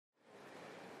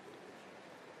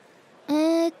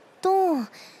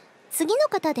次の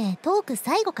方でトーク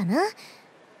最後かな。ど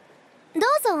う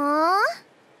ぞ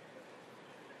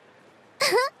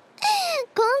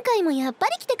今回もやっぱ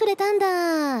り来てくれたん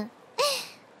だ。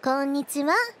こんにち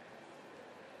は。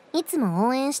いつも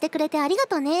応援してくれてありが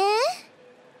とね。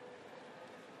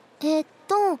今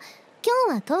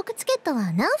日はトークチケット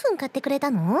は何分買ってくれ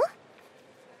たの？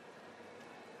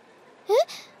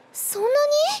そんなに？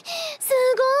す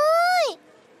ごー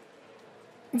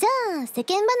い。じゃあ世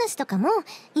間話とかも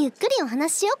ゆっくりお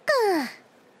話ししよっか。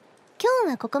今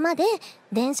日はここまで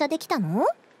電車で来たの？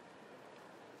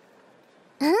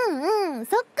そ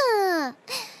っか。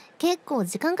結構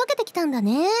時間かけてきたんだ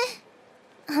ね。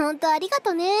ほんとありが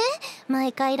とね。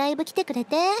毎回ライブ来てくれ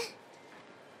て。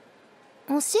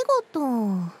お仕事、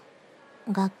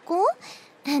学校？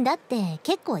だって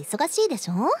結構忙しいでし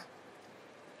ょ？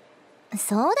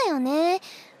そうだよね。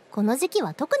この時期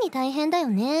は特に大変だよ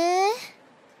ね。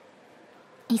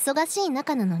忙しい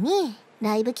中なのに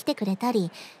ライブ来てくれたり、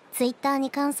ツイッター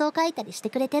に感想書いたりして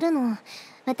くれてるの、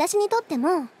私にとって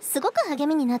もすごく励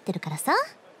みになってるからさ。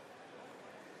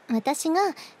私が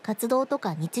活動と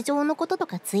か日常のことと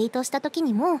かツイートした時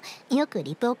にもよく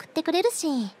リプ送ってくれるし、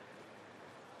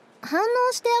反応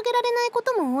してあげられないこ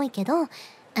とも多いけど、あ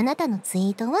なたのツイ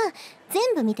ートは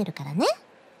全部見てるからね。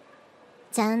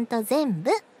ちゃんと全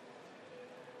部。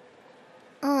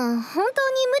本当に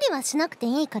無理はしなくて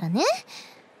いいからね。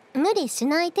無理し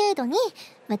ない程度に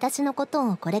私のこと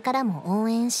をこれからも応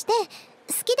援して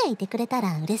好きでいてくれた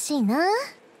ら嬉しいな。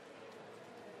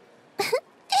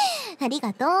あり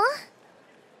がとう。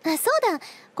そうだ、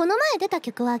この前出た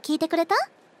曲は聴いてくれた？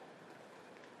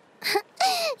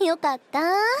よかった。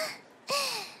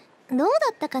どうだ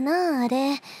ったかな、あ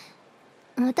れ。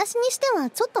私にしては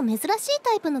ちょっと珍しい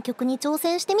タイプの曲に挑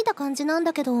戦してみた感じなん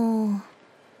だけど。本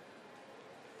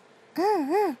当に？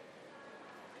よ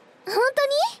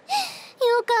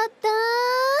かっ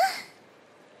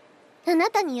た。あな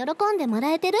たに喜んでも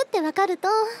らえてるってわかると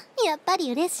やっぱ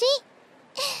り嬉しい。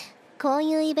こう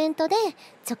いうイベントで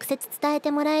直接伝え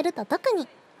てもらえると特に。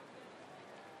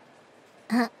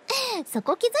そ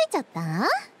こ気づいちゃった？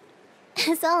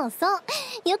そうそ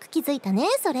う、よく気づいたね、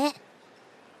それ。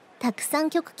たくさん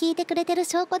曲聴いてくれてる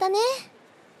証拠だね。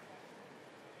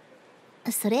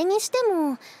それにして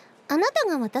も、あなた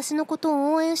が私のこと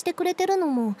を応援してくれてるの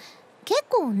も結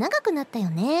構長くなったよ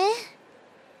ね。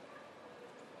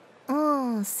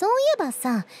そういえば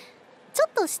さ、ちょっ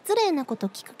と失礼なこと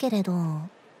聞くけれど、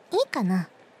いいかな？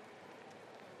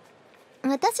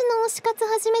私の推し活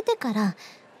始めてから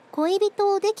恋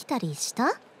人できたりし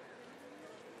た？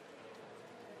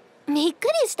びっく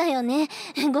りしたよね。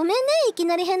ごめんね、いき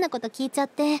なり変なこと聞いちゃっ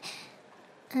て。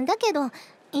だけど、いっぱい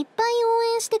応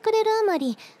援してくれるあま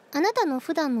り、あなたの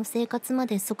普段の生活ま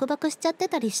で束縛しちゃって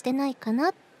たりしてないか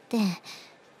なって。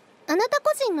あなた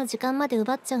個人の時間まで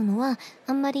奪っちゃうのは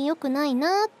あんまり良くない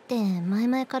なって前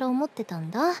々から思ってた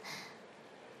んだ。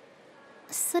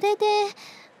それで、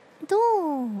ど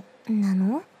うな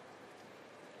の？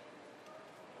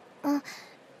彼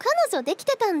女でき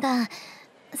てたんだ。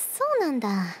そうなんだ。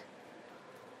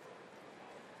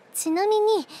ちなみ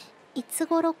に、いつ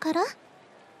頃から？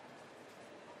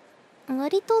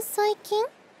割と最近？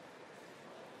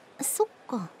そっ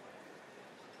か。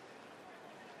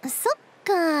そっ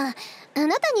か。あ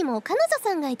なたにも彼女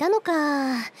さんがいたのか。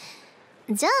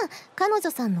じゃあ、彼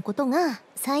女さんのことが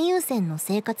最優先の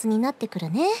生活になってくる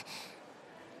ね。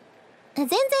全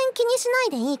然気にし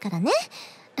ないでいいからね。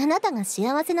あなたが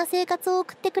幸せな生活を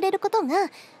送ってくれることが、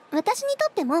私にと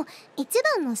っても一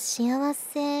番の幸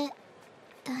せだ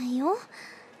よ。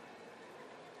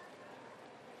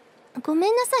ごめ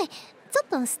んなさい。ちょっ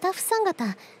とスタッフさん方、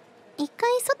一回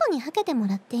外にはけても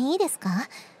らっていいですか？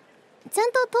ちゃ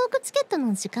んとトークチケット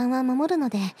の時間は守るの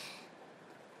で。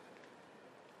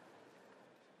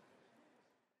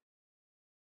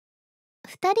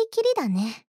二人きりだ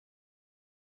ね。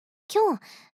今日、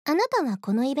あなたは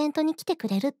このイベントに来てく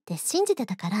れるって信じて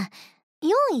たから、用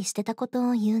意してたこと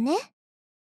を言うね。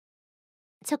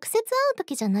直接会う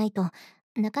時じゃないと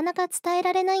なかなか伝え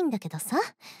られないんだけどさ。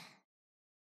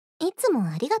いつも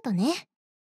ありがとね。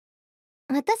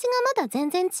私がまだ全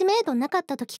然知名度なかっ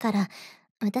た時から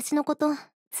私のこと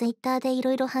ツイッターでい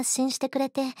ろいろ発信してくれ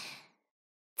て、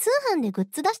通販でグッ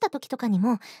ズ出した時とかに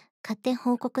も買って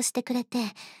報告してくれて、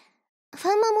フ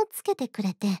ァンマもつけてく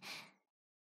れて、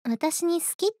私に好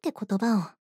きって言葉を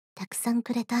たくさん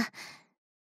くれた。私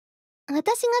が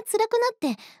辛くな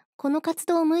ってこの活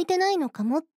動向いてないのか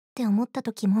もって思った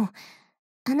時も、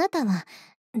あなたは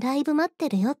ライブ待って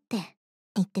るよって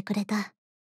言ってくれた。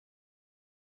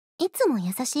いつも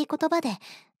優しい言葉で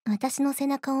私の背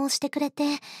中を押してくれて、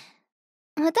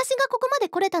私がここまで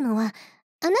来れたのは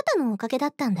あなたのおかげだ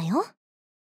ったんだよ。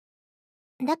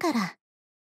だから、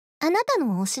あなた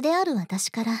の推しである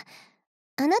私から、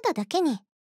あなただけに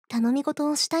頼み事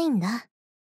をしたいんだ。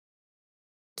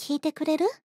聞いてくれる？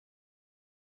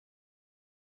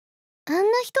あんな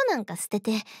人なんか捨て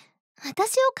て、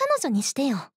私を彼女にして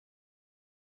よ。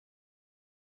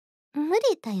無理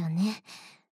だよね。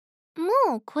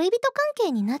もう恋人関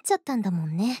係になっちゃったんだも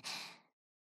んね。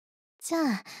じゃ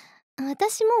あ、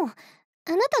私も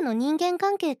あなたの人間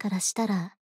関係からした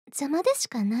ら邪魔でし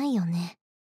かないよね。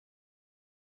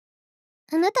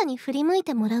あなたに振り向い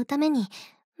てもらうために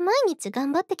毎日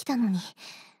頑張ってきたのに。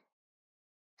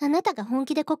あなたが本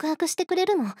気で告白してくれ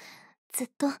るの、ずっ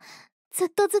と、ずっ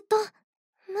とずっと待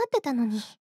ってたのに。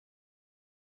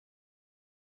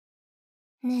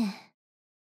ね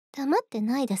え、黙って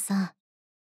ないでさ。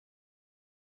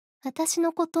私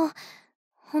のこと、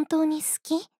本当に好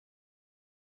き？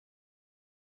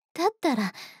だったら、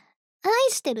愛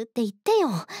してるって言ってよ。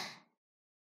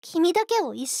君だけ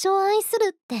を一生愛する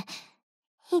って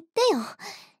言ってよ。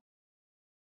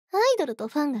アイドルと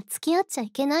ファンが付き合っちゃい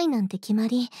けないなんて決ま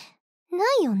り、な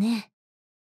いよね。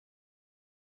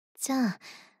じゃあ、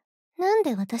なん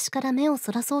で私から目を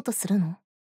そらそうとするの？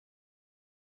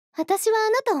私はあ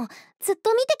なたをずっ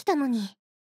と見てきたのに。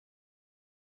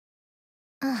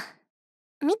あ、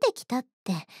見てきたっ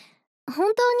て、本当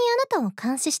にあなたを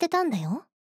監視してたんだよ。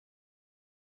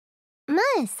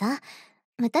前さ、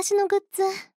私のグッズ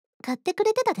買ってく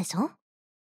れてたでしょ？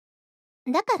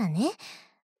だからね、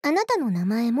あなたの名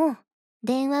前も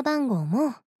電話番号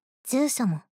も住所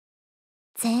も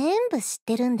全部知っ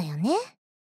てるんだよね、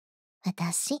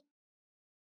私。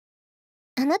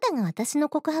あなたが私の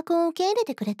告白を受け入れ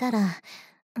てくれたら、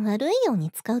悪いよう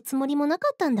に使うつもりもなか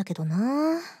ったんだけど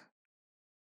な。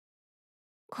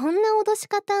こんな脅し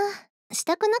方し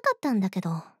たくなかったんだけ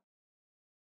ど。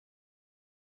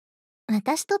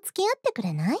私と付き合ってく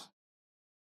れない？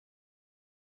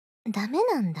ダメ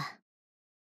なんだ。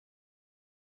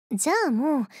じゃあ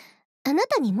もう、あな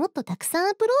たにもっとたくさん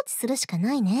アプローチするしか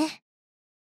ないね。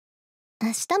明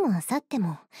日も明後日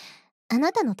も、あ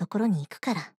なたのところに行く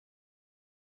から。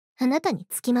あなたに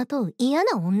付きまとう嫌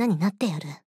な女になってやる。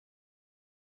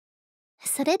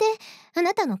それで、あ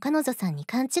なたの彼女さんに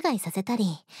勘違いさせたり、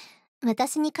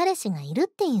私に彼氏がいるっ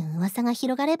ていう噂が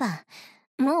広がれば、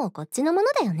もうこっちのもの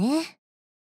だよね。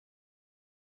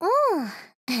う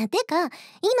ん。てか、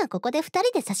今ここで二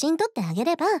人で写真撮ってあげ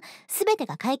れば、全て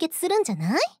が解決するんじゃ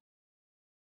な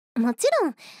い？もちろ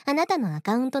ん、あなたのア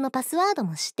カウントのパスワード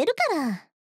も知ってるから。あ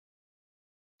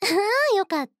あ、よ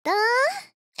かった。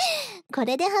こ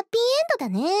れでハッピーエン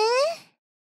ドだね。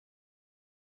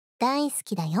大好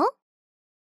きだよ。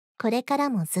これから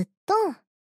もずっと、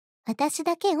私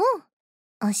だけを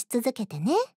押し続けて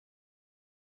ね。